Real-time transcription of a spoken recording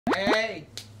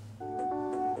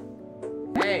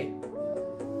Hey.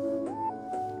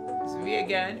 It's me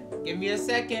again. Give me a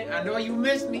second. I know you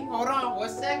missed me. Hold on 1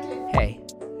 second. Hey,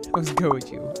 what's good with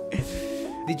you?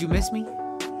 Did you miss me?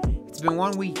 It's been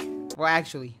 1 week. Well,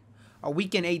 actually, a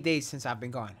week and 8 days since I've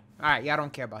been gone. All right, y'all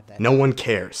don't care about that. No one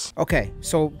cares. Okay,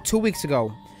 so 2 weeks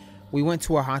ago, we went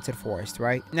to a haunted forest,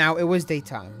 right? Now, it was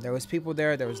daytime. There was people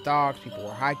there. There was dogs. People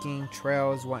were hiking,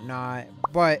 trails, whatnot.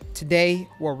 But today,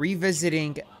 we're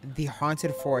revisiting the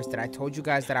haunted forest that I told you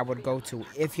guys that I would go to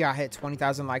if y'all hit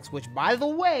 20,000 likes, which, by the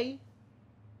way,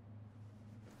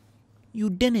 you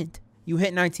didn't. You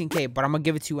hit 19K, but I'm going to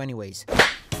give it to you anyways.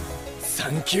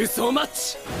 Thank you so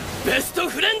much, best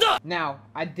friend. Now,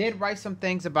 I did write some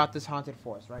things about this haunted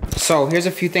forest, right? So, here's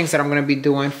a few things that I'm going to be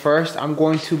doing. First, I'm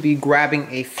going to be grabbing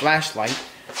a flashlight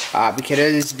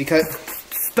because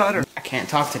stutter. I can't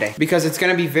talk today. Because it's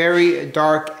going to be very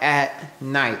dark at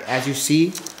night. As you see,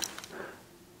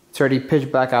 it's already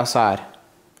pitch black outside.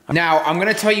 Now, I'm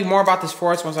going to tell you more about this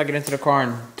forest once I get into the car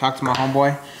and talk to my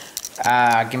homeboy.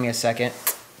 Give me a second.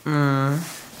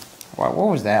 What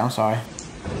was that? I'm sorry.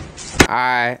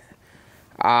 Alright.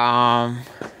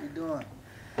 What you doing?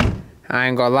 I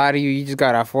ain't gonna lie to you, you just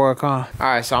got out 4 o'clock.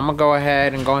 Alright, so I'm gonna go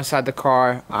ahead and go inside the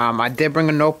car. I did bring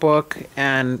a notebook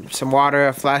and some water,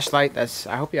 a flashlight.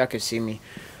 I hope y'all can see me.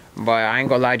 But I ain't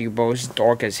gonna lie to you, bro. It's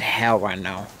dark as hell right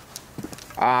now.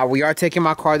 We are taking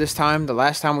my car this time. The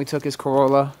last time we took his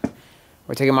Corolla.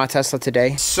 We're taking my Tesla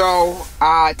today. So,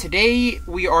 today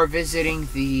we are visiting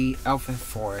the Elfin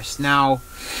Forest. Now,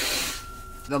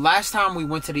 the last time we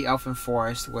went to the Elfin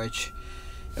Forest, which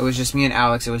it was just me and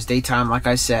Alex, it was daytime, like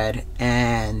I said,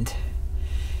 and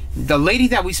the lady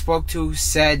that we spoke to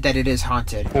said that it is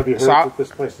haunted. Have you heard that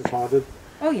this place is haunted?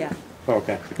 Oh, yeah. Oh,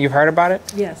 okay. You've heard about it?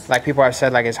 Yes. Like people have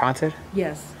said like it's haunted?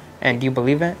 Yes. And do you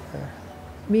believe it?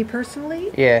 Me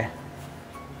personally? Yeah.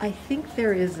 I think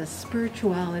there is a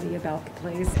spirituality about the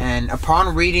place. And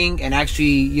upon reading and actually,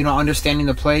 you know, understanding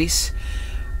the place,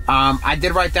 I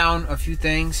did write down a few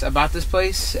things about this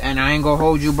place, and I ain't gonna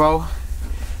hold you, bro.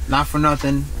 Not for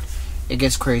nothing. It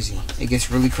gets crazy. It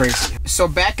gets really crazy. So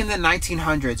back in the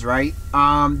 1900s, right?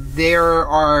 There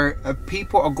are a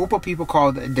group of people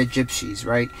called the Gypsies,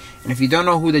 right? And if you don't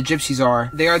know who the Gypsies are,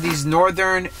 they are these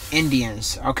northern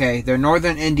Indians. Okay, they're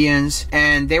northern Indians,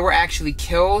 and they were actually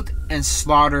killed and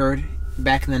slaughtered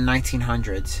back in the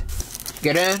 1900s.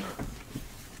 Get in.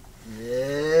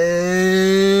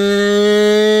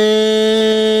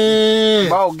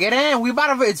 Bro, get in. We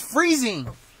about to. It's freezing.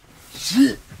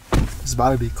 Shit. It's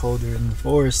about to be colder in the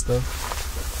forest, though.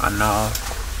 I know.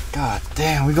 God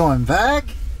damn, we going back?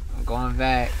 I'm going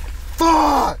back.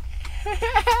 Fuck!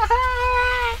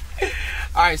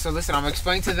 Alright, so listen, I'm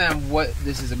explaining to them what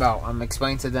this is about. I'm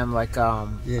explaining to them, like,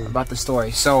 about the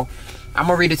story. So, I'm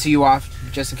gonna read it to you off,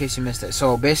 just in case you missed it.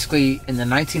 So, basically, in the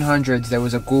 1900s, there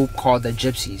was a group called the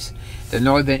Gypsies, the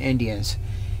Northern Indians.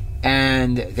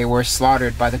 And they were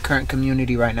slaughtered by the current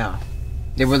community right now.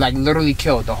 They were, like, literally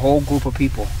killed, the whole group of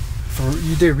people.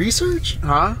 You did research?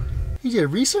 Huh? You did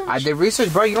research? I did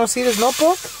research, bro. You don't see this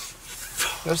notebook?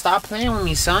 Yo, stop playing with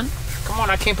me, son. Come on,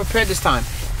 I came prepared this time.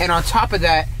 And on top of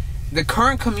that, the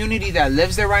current community that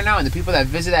lives there right now and the people that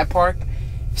visit that park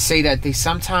say that they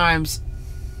sometimes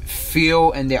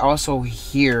feel and they also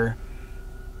hear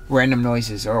random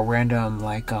noises or random,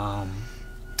 like,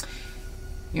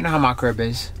 you know how my crib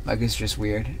is? Like, it's just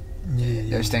weird. Yeah.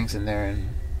 There's things in there, and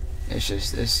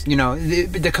it's you know,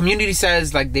 the community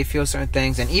says, like, they feel certain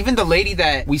things. And even the lady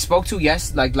that we spoke to,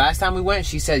 like, last time we went,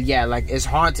 she said, yeah, like, it's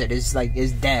haunted. It's, like,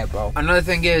 it's dead, bro. Another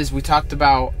thing is, we talked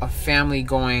about a family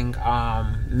going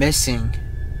missing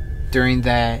during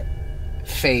that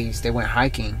phase. They went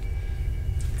hiking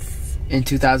in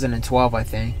 2012, I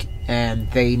think,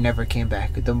 and they never came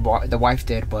back. The wife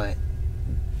did, but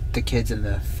the kids and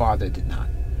the father did not.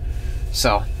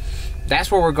 So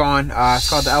that's where we're going. It's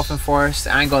called the Elfin Forest.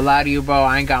 I ain't gonna lie to you, bro.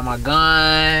 I ain't got my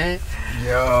gun.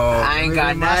 Yo, I ain't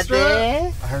got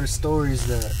nothing. I heard stories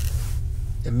that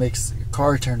it makes your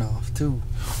car turn off too.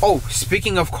 Oh,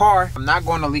 speaking of car, I'm not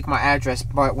going to leak my address,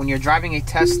 but when you're driving a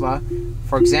Tesla,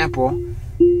 for example,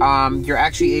 you're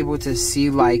actually able to see,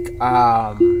 like,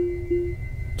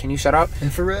 can you shut up?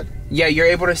 Infrared? Yeah, you're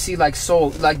able to see, like,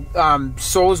 souls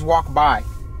walk by.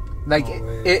 Like,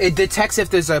 it detects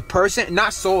if there's a person,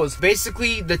 not souls.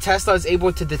 Basically, the Tesla is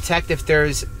able to detect if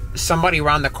there's somebody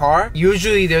around the car.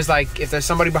 Usually, there's, like, if there's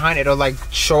somebody behind it, it'll, like,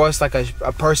 show us, like,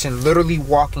 a person literally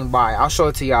walking by. I'll show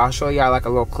it to y'all. I'll show y'all, like, a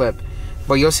little clip.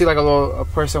 But you'll see, like, a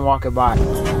person walking by.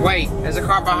 Wait, there's a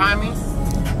car behind me?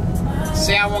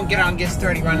 Say I won't get out and get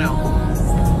sturdy right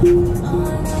now.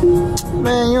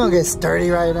 Man, you don't get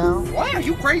sturdy right now. What? Are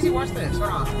you crazy? Watch this.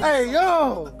 Hold on. Hey,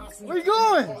 yo! Where you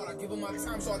going? Hey,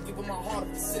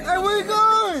 where you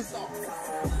going?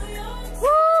 Woo!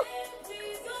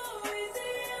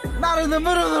 Not in the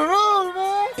middle of the road,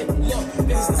 man!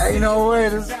 Hey, no way,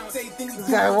 this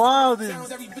guy wild is.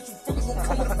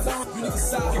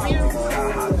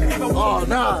 Oh,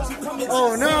 nah.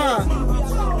 Oh, nah.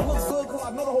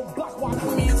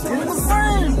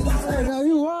 Hey, now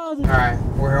you wild. Alright,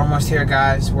 we're almost here,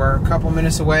 guys. We're a couple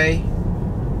minutes away.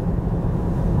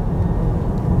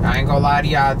 I ain't gonna lie to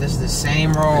y'all, this is the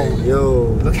same road. Hey, yo.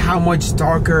 Look how much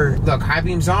darker. Look, high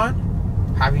beams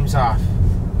on, high beams off.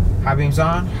 High beams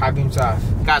on, high beams off.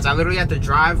 Guys, I literally have to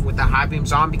drive with the high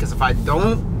beams on because if I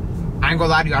don't, I ain't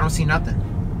gonna lie to you, I don't see nothing.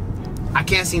 I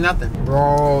can't see nothing.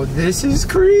 Bro, this is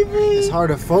creepy. It's hard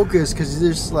to focus because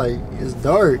it's just like, it's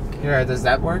dark. Yeah, does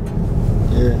that work?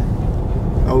 Yeah.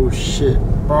 Oh, shit.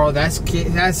 Bro, that's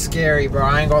scary, bro.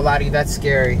 I ain't gonna lie to you, that's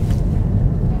scary.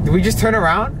 Did we just turn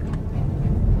around?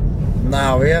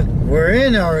 Nah, we're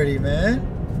in already, man.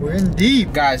 We're in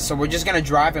deep. Guys, so we're just gonna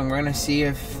drive and we're gonna see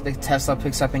if the Tesla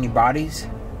picks up any bodies.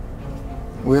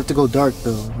 We have to go dark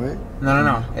though, right?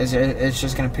 No. It's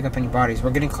just gonna pick up any bodies.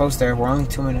 We're getting close there. We're only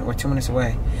 2 minutes. We're 2 minutes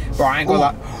away. Bro, I ain't gonna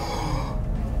lie.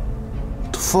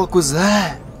 What the fuck was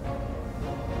that?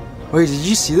 Wait, did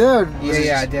you see that?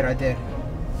 Yeah, I did.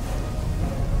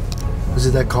 Was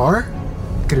it that car?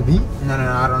 Could it be? No,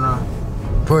 I don't know.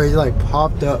 Bro, it like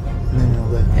popped up and then it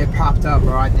left. It popped up,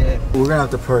 bro. I did. We're gonna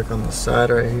have to park on the side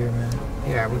right here, man.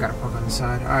 Yeah, we gotta park on the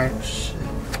side. All right. Oh, shit.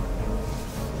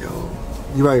 Yo,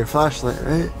 you brought your flashlight,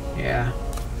 right? Yeah.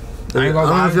 I don't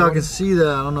know if y'all can see that.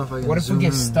 I don't know if I can. What if we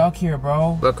get stuck here,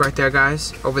 bro? Look right there,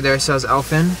 guys. Over there it says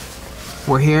Elfin.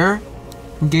 We're here.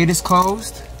 Gate is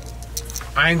closed.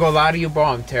 I ain't gonna lie to you, bro.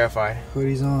 I'm terrified.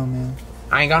 Hoodie's on, man.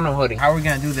 I ain't got no hoodie. How are we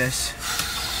gonna do this?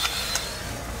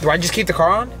 Do I just keep the car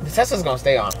on? The Tesla's gonna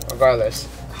stay on, regardless.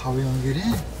 How we gonna get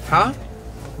in? Huh?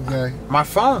 My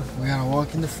phone. We gotta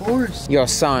walk in the forest. Yo,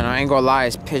 son, I ain't gonna lie,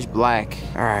 it's pitch black.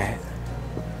 All right.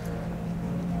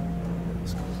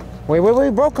 Wait,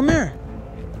 bro, come here.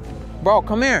 Bro,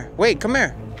 come here. Wait, come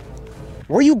here.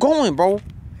 Where you going, bro? We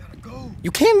gotta go.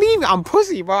 You can't leave. I'm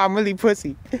pussy, bro. I'm really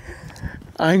pussy.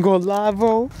 I ain't gonna lie,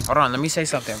 bro. Hold on, let me say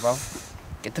something, bro.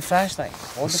 Get the flashlight.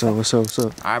 What's up?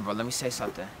 All right, bro, let me say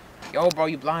something. Yo, bro,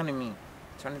 you blinding me.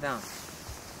 Turn it down.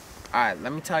 All right,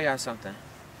 let me tell y'all something.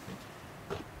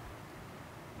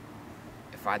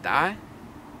 If I die,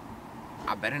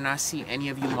 I better not see any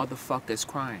of you motherfuckers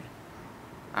crying.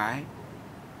 All right?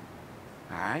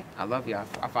 All right? I love y'all.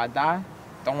 If I die,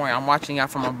 don't worry, I'm watching y'all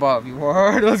from above. You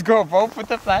heard? Let's go, bro. Put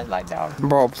the flashlight down.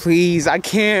 Bro, please. I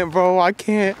can't, bro. I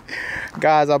can't.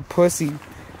 Guys, I'm pussy.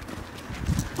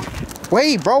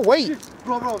 Wait, bro, wait.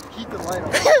 Bro, keep the light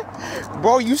on.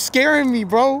 Bro, you scaring me,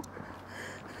 bro.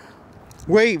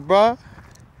 Wait, bro.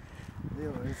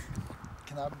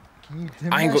 Can you dim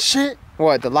that shit?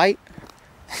 What, the light?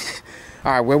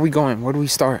 All right, where we going? Where do we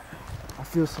start? I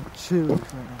feel some chills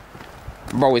right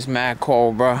now. Bro, it's mad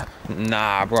cold, bro.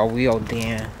 Nah, bro, we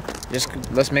ODing. Just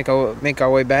let's make our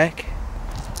way back.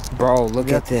 Bro,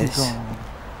 look at this.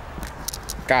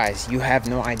 Guys, you have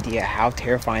no idea how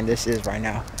terrifying this is right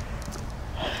now.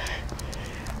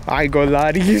 I ain't gonna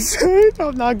lie to you, son.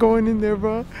 I'm not going in there,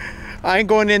 bro. I ain't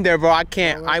going in there, bro. I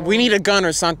can't. We need a gun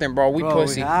or something, bro. We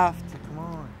pussy. We have to. Come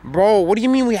on. Bro, what do you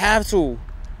mean we have to?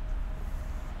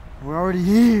 We're already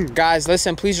here. Guys,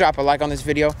 listen, please drop a like on this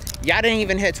video. Y'all didn't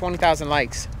even hit 20,000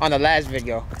 likes on the last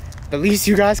video. The least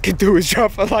you guys can do is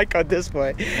drop a like on this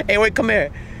one. Hey, wait, come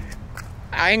here.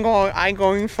 I ain't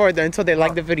going further until they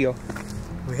like the video.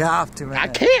 We have to, man. I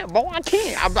can't, bro. I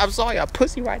can't. I'm sorry. I'm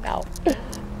pussy right now.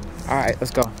 All right,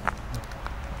 let's go.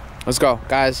 Let's go,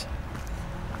 guys.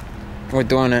 We're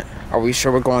doing it. Are we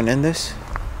sure we're going in this?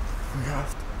 We have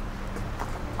to.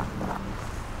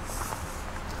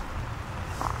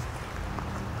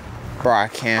 Bro, I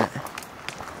can't.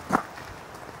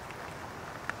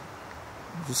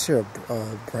 Just hear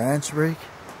a branch break?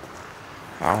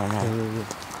 I don't know.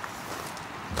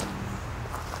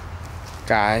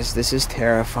 Guys, this is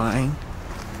terrifying.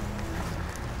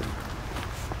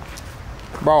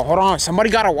 Bro, hold on. Somebody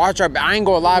gotta watch our back. I ain't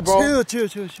gonna lie, bro. Chill.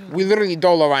 We literally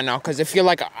dolo right now because it feel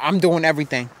like I'm doing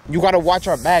everything. You gotta watch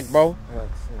our back, bro.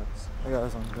 I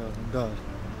got this.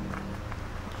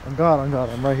 I'm God.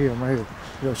 I'm right here.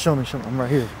 Yo, show me. I'm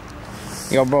right here.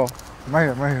 Yo, bro. I'm right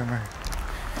here.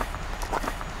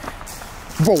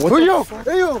 Bro, what Hey, the yo. fuck?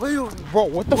 Hey, yo. Bro,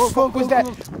 what the fuck was that?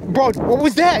 Bro, what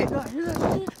was that?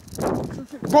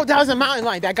 Bro, that was a mountain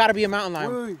lion. That gotta be a mountain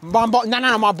lion. Wait.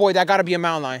 No, my boy. That gotta be a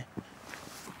mountain lion.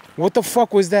 What the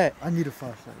fuck was that? I need a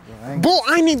flashlight, bro. Bro,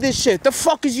 I need this shit. The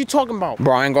fuck is you talking about?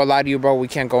 Bro, I ain't gonna lie to you, bro. We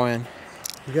can't go in.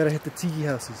 You gotta hit the tiki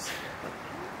houses.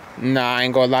 Nah, I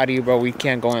ain't gonna lie to you, bro. We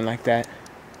can't go in like that.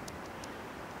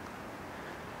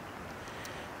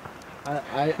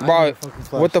 Bro,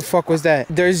 what the fuck was that?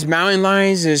 There's mountain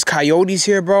lions, there's coyotes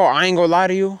here, bro. I ain't gonna lie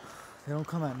to you. They don't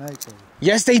come at night, though.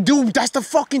 Yes, they do. That's the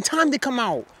fucking time they come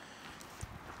out.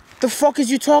 The fuck is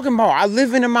you talking about? I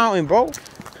live in a mountain, bro.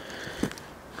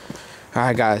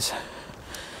 Alright, guys.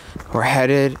 We're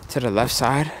headed to the left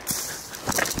side.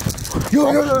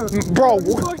 Yo. Bro.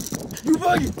 You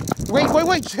bugging.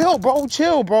 Wait.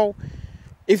 Chill, bro.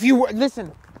 If you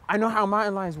listen, I know how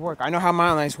mountain lions work.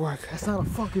 That's not a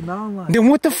fucking mountain lion. Then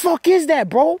what the fuck is that,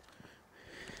 bro?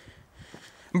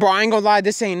 Bro, I ain't gonna lie,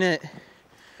 this ain't it.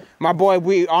 My boy,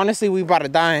 we about to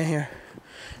die in here.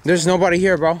 There's nobody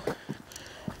here, bro.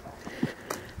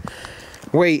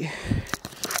 Wait,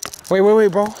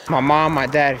 bro. My mom, my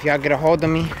dad, if y'all get a hold of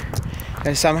me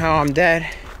and somehow I'm dead,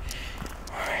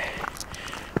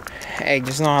 hey,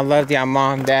 just know I love y'all,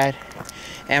 mom, dad,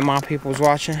 and my people's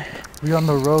watching. We on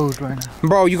the road right now.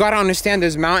 Bro, you gotta understand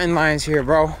there's mountain lions here,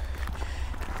 bro.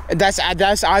 That's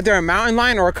either a mountain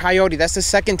lion or a coyote. That's the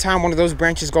second time one of those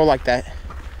branches go like that.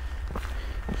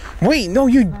 Wait, no,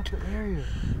 you... That's not the area.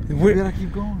 We gotta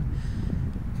keep going.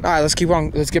 Alright, let's keep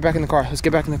on. Let's get back in the car. Let's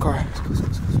go.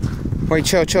 Wait,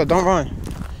 chill. Don't run.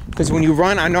 Because when you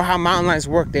run, I know how mountain lions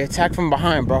work. They attack from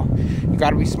behind, bro. You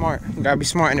gotta be smart.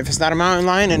 And if it's not a mountain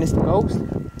lion and it's the ghost,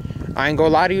 I ain't gonna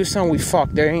lie to you, son. We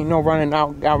fucked. There ain't no running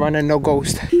out running, no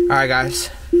ghost. Alright, guys.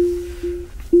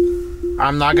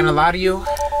 I'm not gonna lie to you.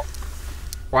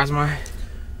 Why's my...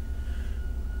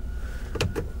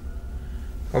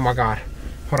 Oh my god.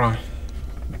 Hold on.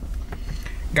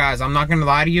 Guys, I'm not gonna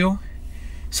lie to you.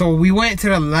 So we went to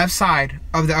the left side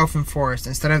of the elfin forest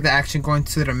instead of actually going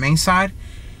to the main side.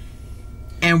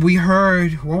 And we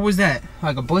heard, what was that?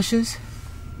 Like a bushes?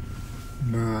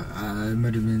 Bro, it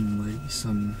might have been like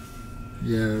some...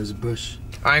 Yeah, it was a bush.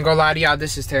 I ain't gonna lie to y'all,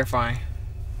 this is terrifying.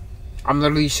 I'm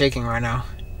literally shaking right now.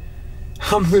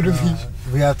 I'm literally...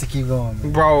 we have to keep going,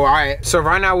 man. Bro, alright. So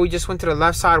right now we just went to the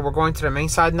left side. We're going to the main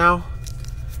side now.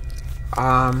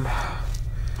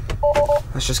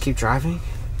 Let's just keep driving.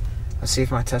 Let's see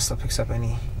if my Tesla picks up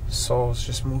any souls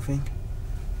just moving.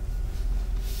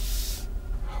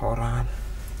 Hold on.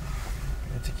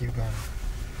 We have to keep going.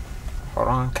 Hold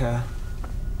on, okay.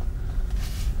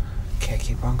 Okay,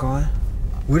 keep on going.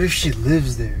 What if she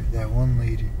lives there, that one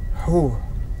lady? Who?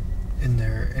 In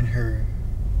her...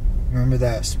 Remember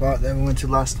that spot that we went to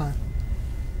last time?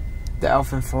 The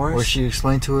elfin forest? Where she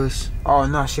explained to us? Oh,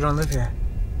 no, she don't live here.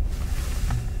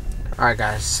 Alright,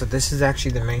 guys, so this is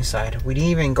actually the main side. We didn't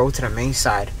even go to the main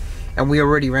side, and we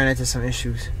already ran into some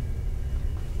issues.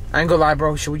 I ain't gonna lie,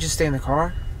 bro. Should we just stay in the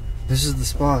car? This is the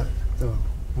spot, though.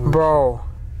 Bro.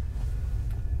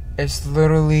 It's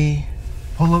literally...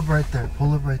 Pull up right there.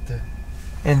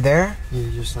 In there? Yeah,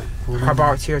 just like pull How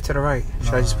about here to the right?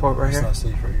 Should I just pull up right here? It's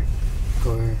not safe right here.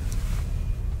 Go ahead.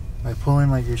 Like pull in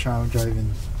like you're trying to drive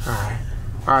in.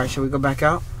 Alright, should we go back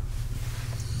out?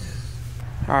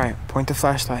 Alright, point the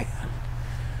flashlight.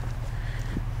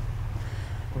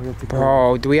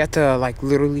 Bro, do we have to like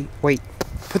literally wait?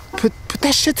 Put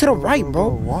that shit to the right, bro.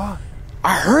 What?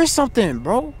 I heard something,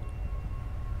 bro.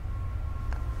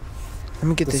 Let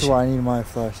me get this. This is why I need my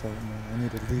flashlight, man. I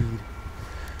need a lead.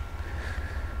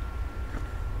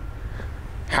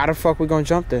 How the fuck we gonna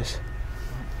jump this?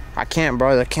 I can't,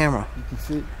 bro. The camera. You can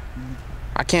fit.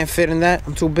 I can't fit in that.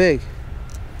 I'm too big.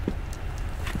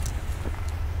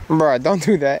 Bro, don't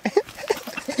do that.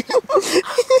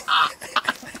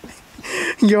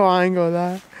 Yo, I ain't gonna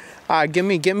lie. Alright, get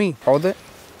me. Hold it.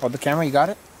 Hold the camera. You got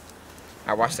it?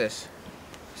 Alright, watch this.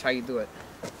 That's how you do it.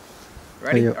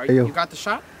 Ready? Hey, yo. You got the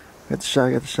shot? Got the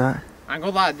shot. I ain't gonna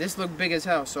lie. This look big as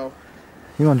hell, so.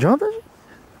 You gonna jump it?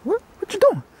 What you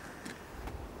doing?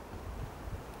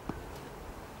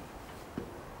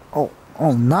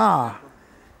 Oh, nah.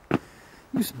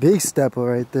 You big stepper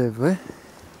right there, boy.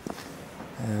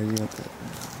 Yeah, you got that.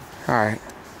 Alright.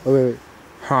 Oh, wait.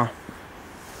 Huh.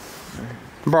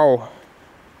 Bro.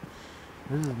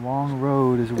 This is a long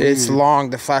road. It's weird. It's long.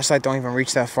 The flashlight don't even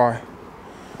reach that far.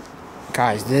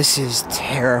 Guys, this is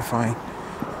terrifying.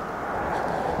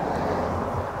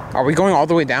 Are we going all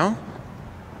the way down?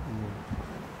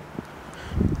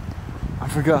 I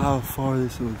forgot how far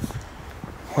this was.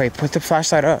 Wait, put the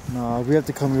flashlight up. Nah, we have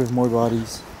to come here with more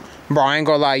bodies. Bro, I ain't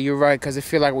gonna lie, you're right, because it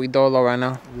feel like we dolo right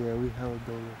now. Yeah, we hella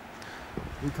dolo.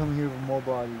 We come here with more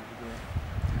bodies, bro.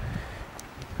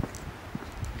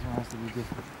 This one has to be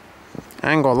different.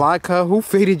 I ain't gonna lie, cuz, who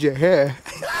faded your hair?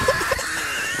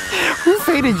 Who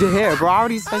faded your hair, bro? I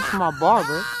already sent you my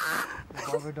barber. The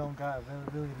barber don't got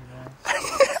availability, man.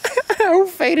 Who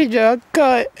faded your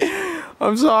cut?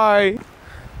 I'm sorry.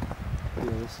 Yeah,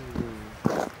 this is really...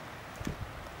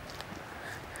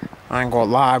 I ain't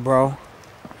gonna lie, bro.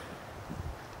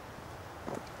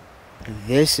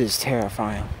 This is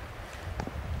terrifying.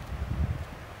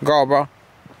 Go, bro.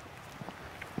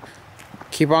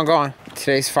 Keep on going.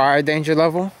 Today's fire danger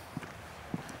level.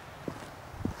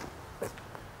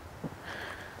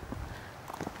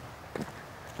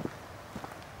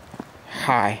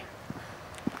 High.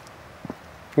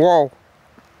 Whoa.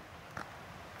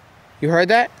 You heard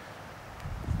that?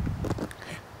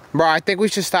 Bro, I think we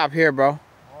should stop here, bro. Why?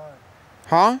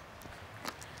 Huh?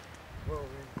 Bro,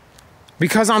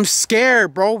 Because I'm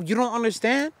scared, bro. You don't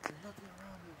understand? there's nothing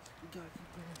around us. We gotta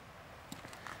keep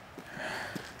going.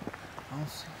 I don't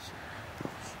see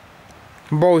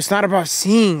shit. Bro, it's not about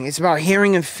seeing. It's about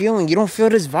hearing and feeling. You don't feel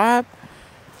this vibe?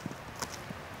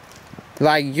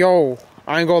 Like, yo,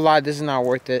 I ain't gonna lie. This is not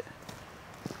worth it.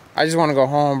 I just want to go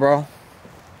home, bro.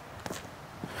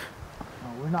 No,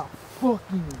 we're not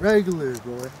fucking regular,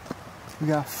 bro. We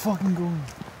gotta fucking go in.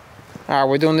 Alright,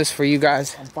 we're doing this for you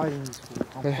guys. I'm fighting this fool.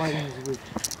 I'm fighting this witch.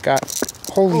 Got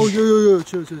holy. Oh, yo,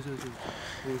 chill. What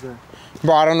was that?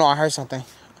 Bro, I don't know. I heard something.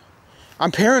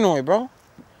 I'm paranoid, bro.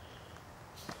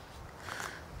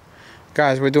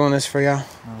 Guys, we're doing this for y'all. Oh,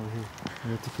 we're here.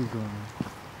 We have to keep going, man.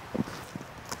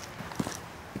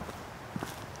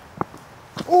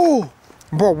 Oh!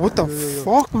 Bro, what the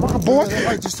fuck, my boy? That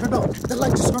light just turned on. That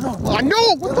light just turned on. I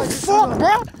know. What the fuck,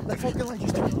 bro? That fucking light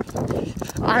just turned on.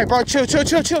 Alright, bro. Chill.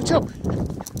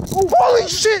 Holy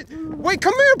shit. Wait,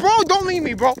 come here, bro. Don't leave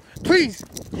me, bro. Please.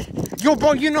 Yo,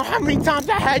 bro, you know how many times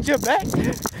I had your back?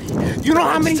 You know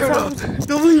how many times?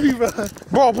 Don't leave me,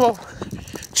 bro. Bro.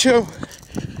 Chill.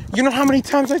 You know how many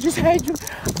times I just had you?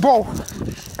 Bro.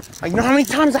 You know how many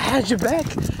times I had your back?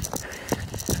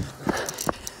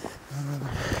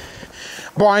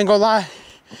 Bro, I ain't gonna lie.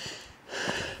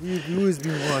 You is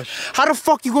being washed. How the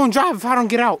fuck you gonna drive if I don't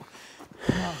get out?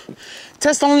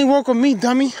 Test only work with me,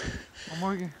 dummy. I'm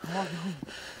walking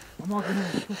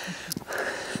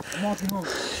home.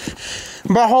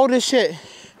 Bro, hold this shit.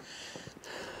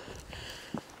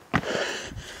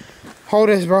 Hold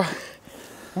this, bro.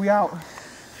 We out.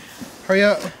 Hurry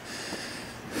up.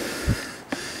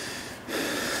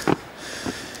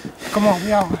 Come on,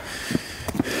 we out.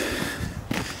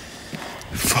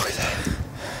 Fuck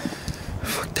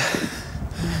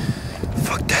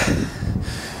that.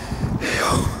 Hey, yo.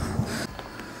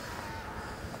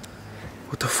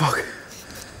 What the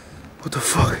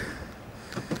fuck?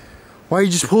 Why are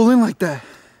you just pulling like that?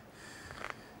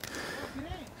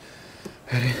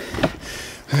 I gotta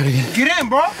get in. Get in,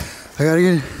 bro. I gotta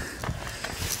get in.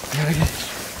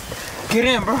 Get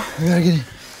in, bro. I gotta get in.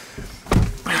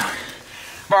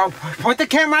 Bro, point the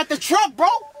camera at the truck, bro.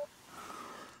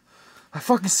 I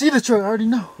fucking see the truck. I already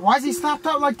know. Why is he stopped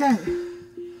up like that?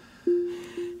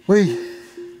 Wait.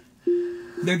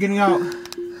 They're getting out.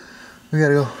 We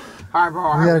gotta go. Alright,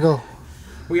 bro. We gotta go.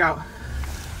 We out.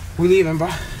 We leaving, bro.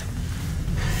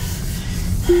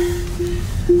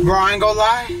 Bro, I ain't gonna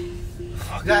lie.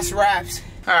 Fuck, that's wraps.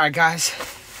 Alright, guys.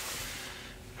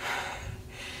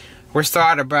 We're still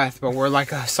out of breath, but we're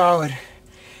like a solid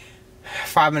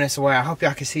 5 minutes away. I hope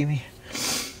y'all can see me.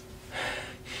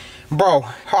 Bro,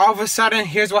 all of a sudden,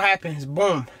 here's what happens.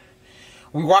 Boom.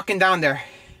 We walking down there.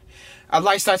 A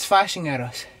light starts flashing at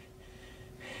us.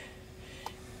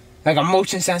 Like a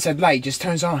motion sensor light just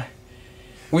turns on.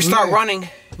 We start running.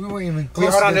 We weren't even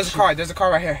close. Hold on, there's a car. There's a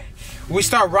car right here. We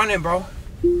start running, bro.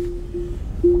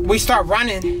 We start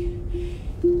running.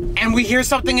 And we hear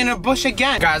something in a bush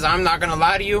again. Guys, I'm not gonna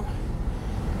lie to you.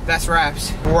 That's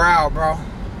wraps. We're out, bro.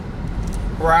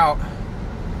 We're out.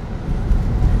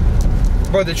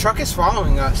 Bro, the truck is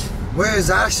following us. Where is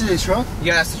that actually a truck?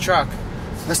 Yeah, that's the truck.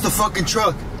 That's the fucking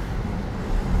truck.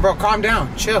 Bro, calm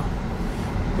down. Chill.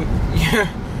 Yeah.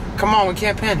 Come on, we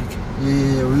can't panic.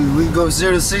 Yeah, we can go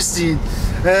 0 to 60 in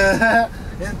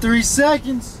 3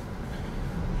 seconds.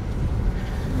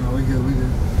 No, we good.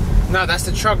 No, that's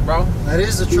the truck, bro. That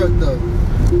is the truck, though.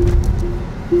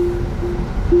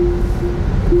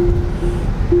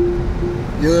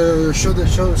 Yeah, show the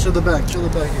back. Show the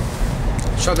back here.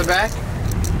 Show the back.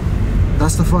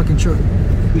 That's the fucking truck.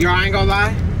 Yo, I ain't gonna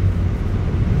lie.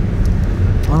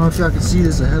 I don't know if y'all can see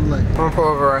this, a headlight. I'm gonna pull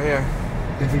over right here.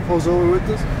 If he pulls over with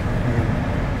this?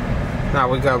 Nah,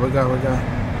 we good.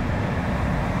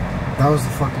 That was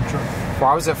the fucking truck.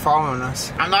 Why was it following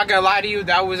us? I'm not gonna lie to you,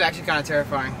 that was actually kind of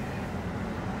terrifying.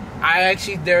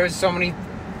 There was so many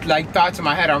like thoughts in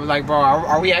my head. I was like, bro,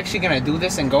 are we actually gonna do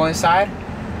this and go inside?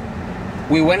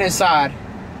 We went inside.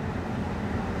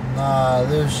 Nah,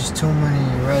 there's just too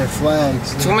many red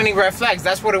flags. Too many red flags.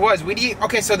 That's what it was.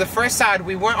 Okay, so the first side,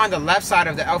 we went on the left side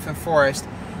of the elfin forest.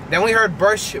 Then we heard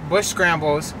bush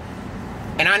scrambles.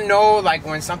 And I know, like,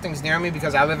 when something's near me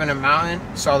because I live in a mountain.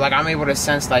 So, like, I'm able to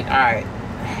sense, like, all right,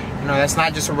 you know, that's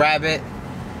not just a rabbit.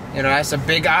 You know, that's a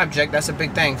big object. That's a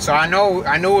big thing. So I knew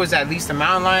it was at least a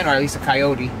mountain lion or at least a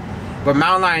coyote. But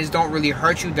mountain lions don't really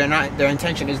hurt you. Their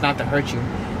intention is not to hurt you.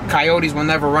 Coyotes will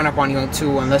never run up on you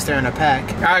too unless they're in a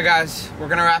pack. All right, guys, we're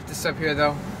gonna wrap this up here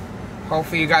though.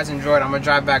 Hopefully you guys enjoyed. I'm gonna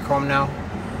drive back home now,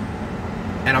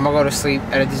 and I'm gonna go to sleep.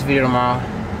 Edit this video tomorrow.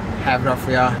 Have it up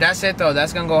for y'all. That's it though.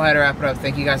 That's gonna go ahead and wrap it up.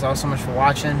 Thank you guys all so much for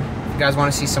watching. If you guys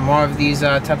want to see some more of these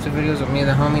types of videos with me and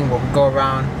the homie, we'll go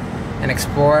around and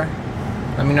explore.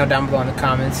 Let me know down below in the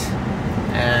comments.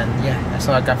 And yeah, that's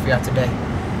all I got for y'all today.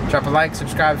 Drop a like,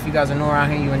 subscribe if you guys are new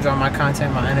around here. You enjoy my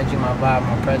content, my energy, my vibe,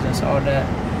 my presence, all that.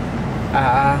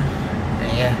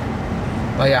 And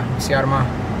yeah. Well, yeah, see y'all tomorrow.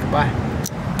 Goodbye.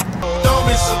 Don't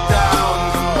be so down.